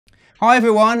Hi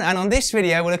everyone, and on this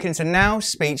video we're looking into now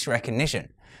speech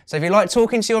recognition. So if you like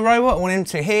talking to your robot and want him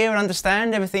to hear and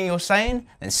understand everything you're saying,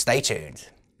 then stay tuned.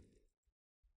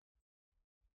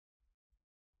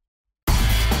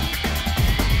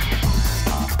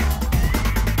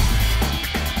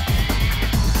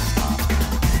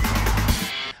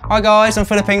 Hi guys, I'm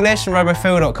Philip English from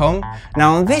RoboPhil.com.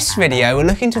 Now on this video we're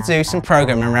looking to do some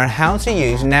programming around how to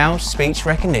use now speech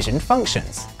recognition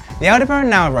functions. The Aldebaran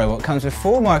NAO robot comes with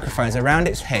 4 microphones around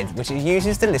its head which it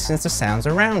uses to listen to sounds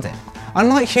around it.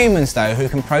 Unlike humans though, who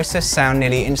can process sound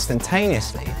nearly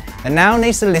instantaneously, the NAO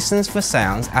needs to listen for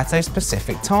sounds at a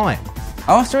specific time.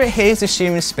 After it hears the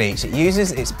human speech, it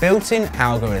uses its built-in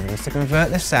algorithms to convert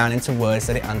the sound into words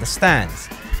that it understands.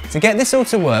 To get this all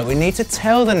to work, we need to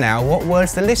tell the NAO what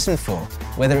words to listen for,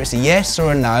 whether it's a yes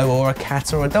or a no or a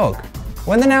cat or a dog.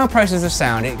 When the NAO processes a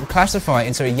sound, it can classify it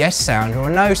into a yes sound or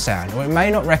a no sound, or it may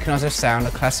not recognise a sound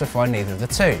or classify neither of the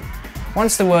two.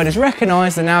 Once the word is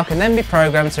recognised, the NAO can then be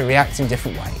programmed to react in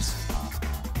different ways.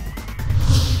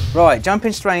 Right,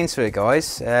 jumping straight into it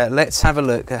guys, let's have a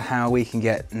look at how we can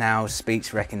get NAO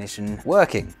speech recognition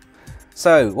working.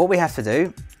 So what we have to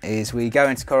do is we go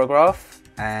into Choreograph,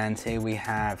 and here we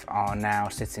have our NAO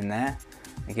sitting there.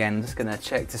 Again, I'm just going to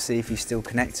check to see if he's still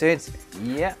connected.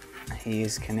 Yep. He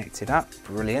is connected up,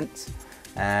 brilliant,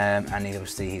 and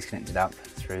obviously he's connected up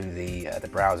through the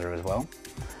browser as well.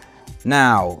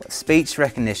 Now, speech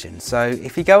recognition. So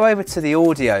if you go over to the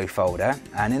audio folder,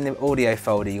 and in the audio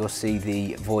folder you'll see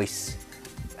the voice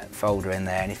folder in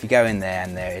there, and if you go in there,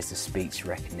 and there is the speech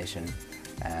recognition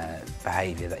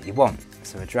behaviour that you want.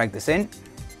 So we drag this in,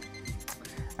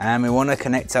 and we want to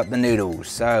connect up the noodles.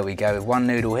 So we go with one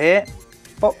noodle here,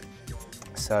 pop,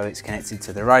 so it's connected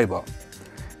to the robot.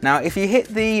 Now if you hit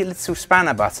the little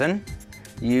spanner button,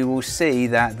 you will see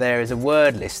that there is a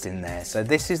word list in there. So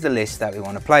this is the list that we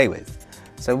want to play with.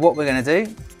 So what we're going to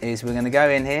do is we're going to go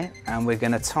in here and we're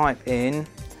going to type in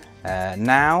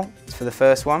now for the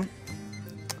first one,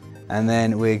 and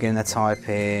then we're going to type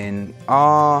in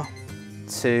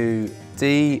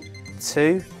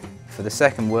R2D2 for the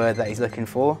second word that he's looking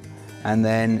for, and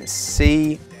then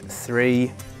C3PO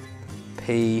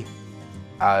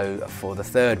for the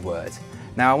third word.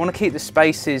 Now I want to keep the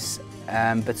spaces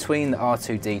between the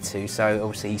R2D2, so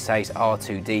obviously he says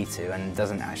R2D2 and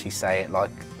doesn't actually say it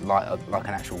like an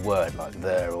actual word like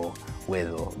there or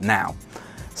with or now.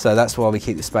 So that's why we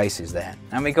keep the spaces there.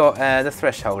 And we got the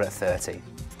threshold at 30.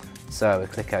 So we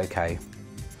click OK.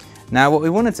 Now what we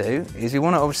want to do is we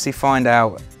want to obviously find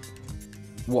out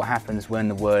what happens when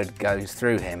the word goes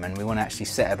through him, and we want to actually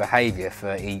set a behaviour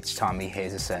for each time he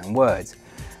hears a certain word.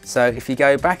 So if you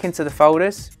go back into the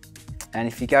folders, and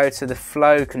if you go to the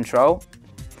flow control,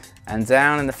 and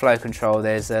down in the flow control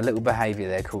there's a little behaviour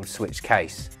there called switch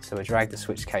case. So we drag the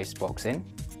switch case box in.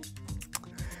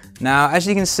 Now as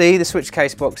you can see, the switch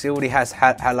case box already has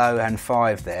hello and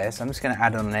 5 there, so I'm just going to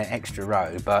add on an extra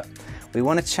row, but we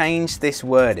want to change this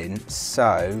wording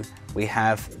so we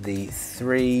have the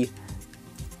 3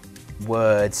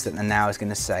 words that the NAO is going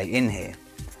to say in here.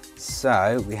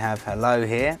 So we have hello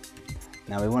here.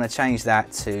 Now we want to change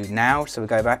that to now, so we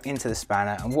go back into the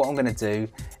spanner, and what I'm going to do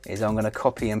is I'm going to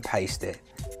copy and paste it,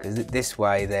 because this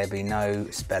way there'll be no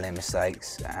spelling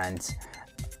mistakes, and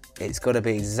it's got to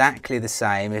be exactly the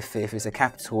same. If it's a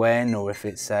capital N or if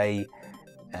it's a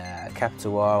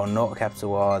capital R or not a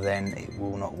capital R, then it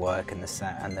will not work, and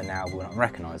the NAO will not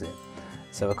recognise it.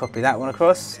 So we'll copy that one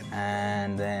across,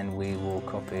 and then we will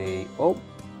copy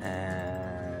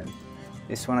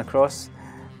this one across.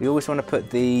 We always want to put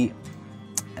the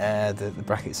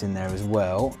brackets in there as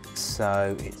well,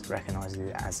 so it recognises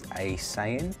it as a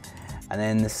saying. And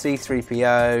then the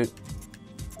C3PO,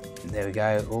 there we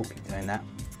go. Oh, keep doing that.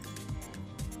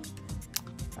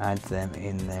 Add them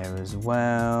in there as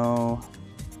well.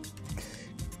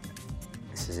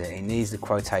 This is it. It needs the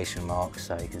quotation marks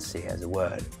so you can see it as a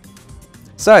word.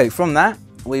 So from that,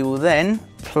 we will then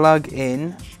plug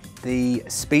in the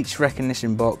speech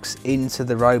recognition box into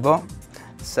the robot.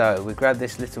 So we grab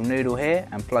this little noodle here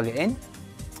and plug it in.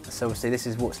 So obviously this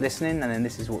is what's listening, and then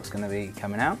this is what's going to be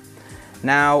coming out.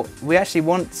 Now we actually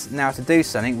want now to do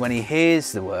something when he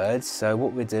hears the words. So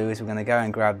what we do is we're going to go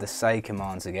and grab the say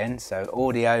commands again. So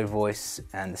audio, voice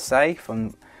and the say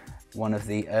from one of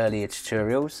the earlier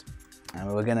tutorials.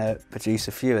 And we're going to produce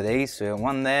a few of these. So we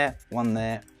want one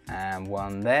there, and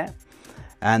one there.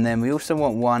 And then we also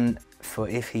want one for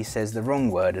if he says the wrong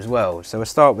word as well. So we'll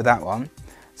start with that one.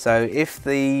 So if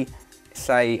they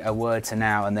say a word to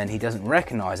now and then he doesn't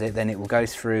recognise it, then it will go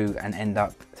through and end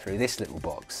up through this little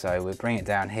box. So we'll bring it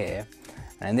down here,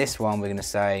 and in this one we're going to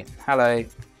say, hello,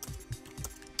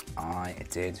 I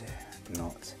did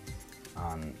not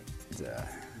understand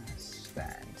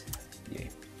you.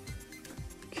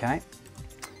 Okay,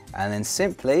 and then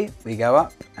simply we go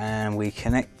up and we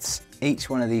connect each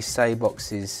one of these say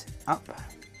boxes up,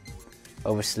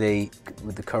 obviously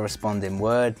with the corresponding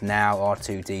word, now,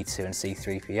 R2-D2 and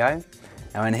C3PO.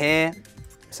 Now in here,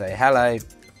 say hello,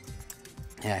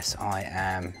 yes I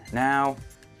am now,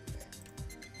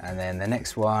 and then the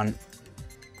next one,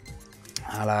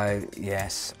 hello,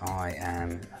 yes I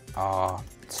am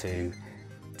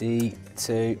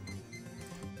R2-D2,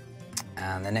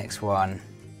 and the next one,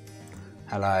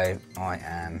 hello, I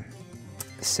am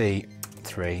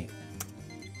C3PO.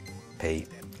 There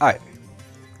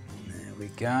we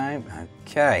go,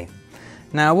 okay.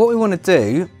 Now what we want to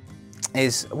do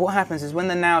is, what happens is when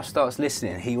the now starts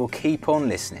listening, he will keep on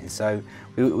listening. So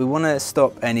we want to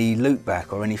stop any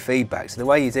loopback or any feedback. So the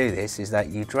way you do this is that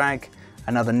you drag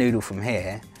another noodle from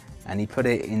here and you put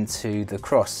it into the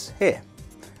cross here.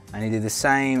 And you do the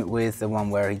same with the one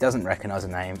where he doesn't recognise a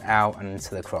name, out and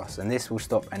into the cross. And this will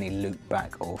stop any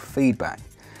loopback or feedback.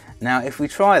 Now if we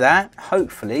try that,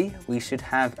 hopefully we should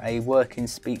have a working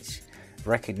speech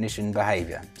recognition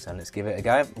behaviour. So let's give it a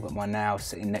go. I've got my now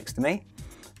sitting next to me.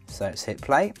 So let's hit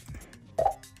play.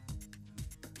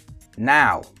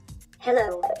 Now.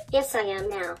 Hello, yes I am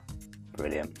now.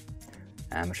 Brilliant.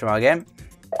 And we'll try again.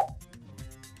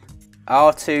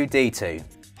 R2-D2.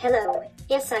 Hello,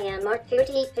 yes I am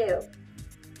R2-D2.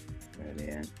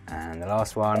 Brilliant. And the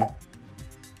last one.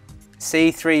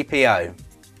 C3PO.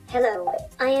 Hello,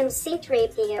 I am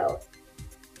C3PO.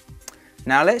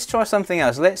 Now let's try something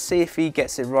else. Let's see if he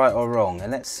gets it right or wrong.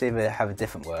 And let's see if we have a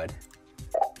different word.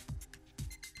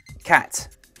 Cat.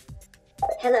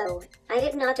 Hello, I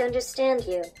did not understand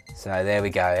you. So there we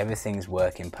go, everything's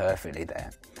working perfectly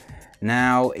there.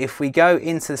 Now if we go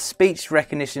into the speech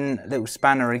recognition little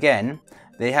spanner again,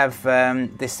 they have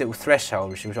this little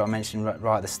threshold, which I mentioned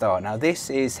right at the start. Now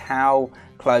this is how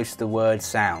close the word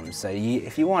sounds. So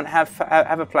if you want, have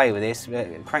a play with this,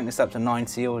 crank this up to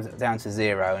 90 or down to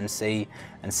 0 and see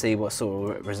what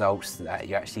sort of results that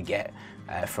you actually get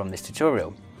from this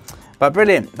tutorial. But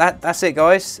brilliant, that's it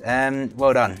guys.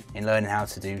 Well done in learning how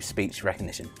to do speech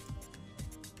recognition.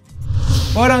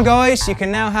 Well done guys, you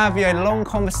can now have your long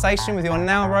conversation with your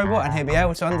Now robot and he'll be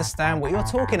able to understand what you're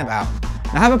talking about.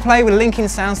 Now have a play with linking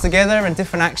sounds together and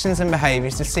different actions and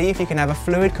behaviours to see if you can have a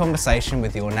fluid conversation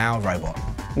with your Now robot.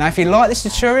 Now if you like this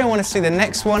tutorial and want to see the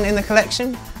next one in the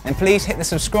collection, then please hit the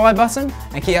subscribe button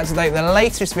and keep up to date with the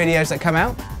latest videos that come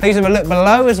out. Please have a look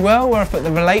below as well where I've put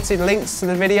the related links to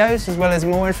the videos as well as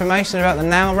more information about the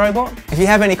Now robot. If you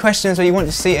have any questions or you want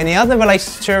to see any other related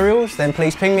tutorials, then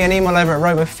please ping me an email over at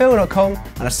RoboPhil.com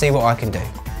and I'll see what I can do.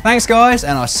 Thanks guys,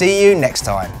 and I'll see you next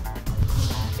time.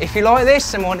 If you like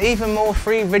this and want even more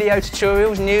free video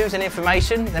tutorials, news and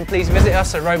information, then please visit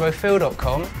us at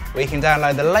RoboPhil.com where you can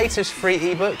download the latest free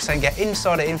ebooks and get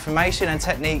insider information and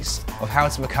techniques of how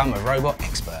to become a robot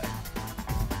expert.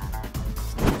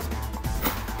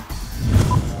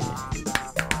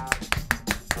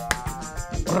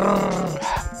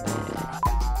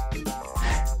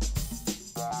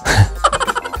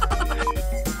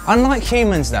 Unlike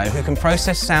humans though, who can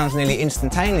process sounds nearly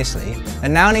instantaneously, the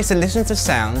Now needs to listen to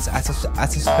sounds at a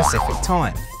specific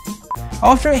time.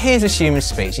 After it hears a human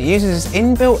speech, it uses its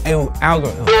inbuilt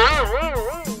algorithm.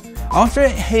 After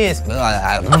it hears...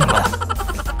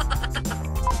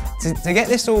 to get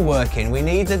this all working, we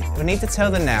need to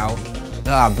tell the Now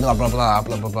blah blah blah blah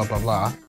blah blah blah blah blah.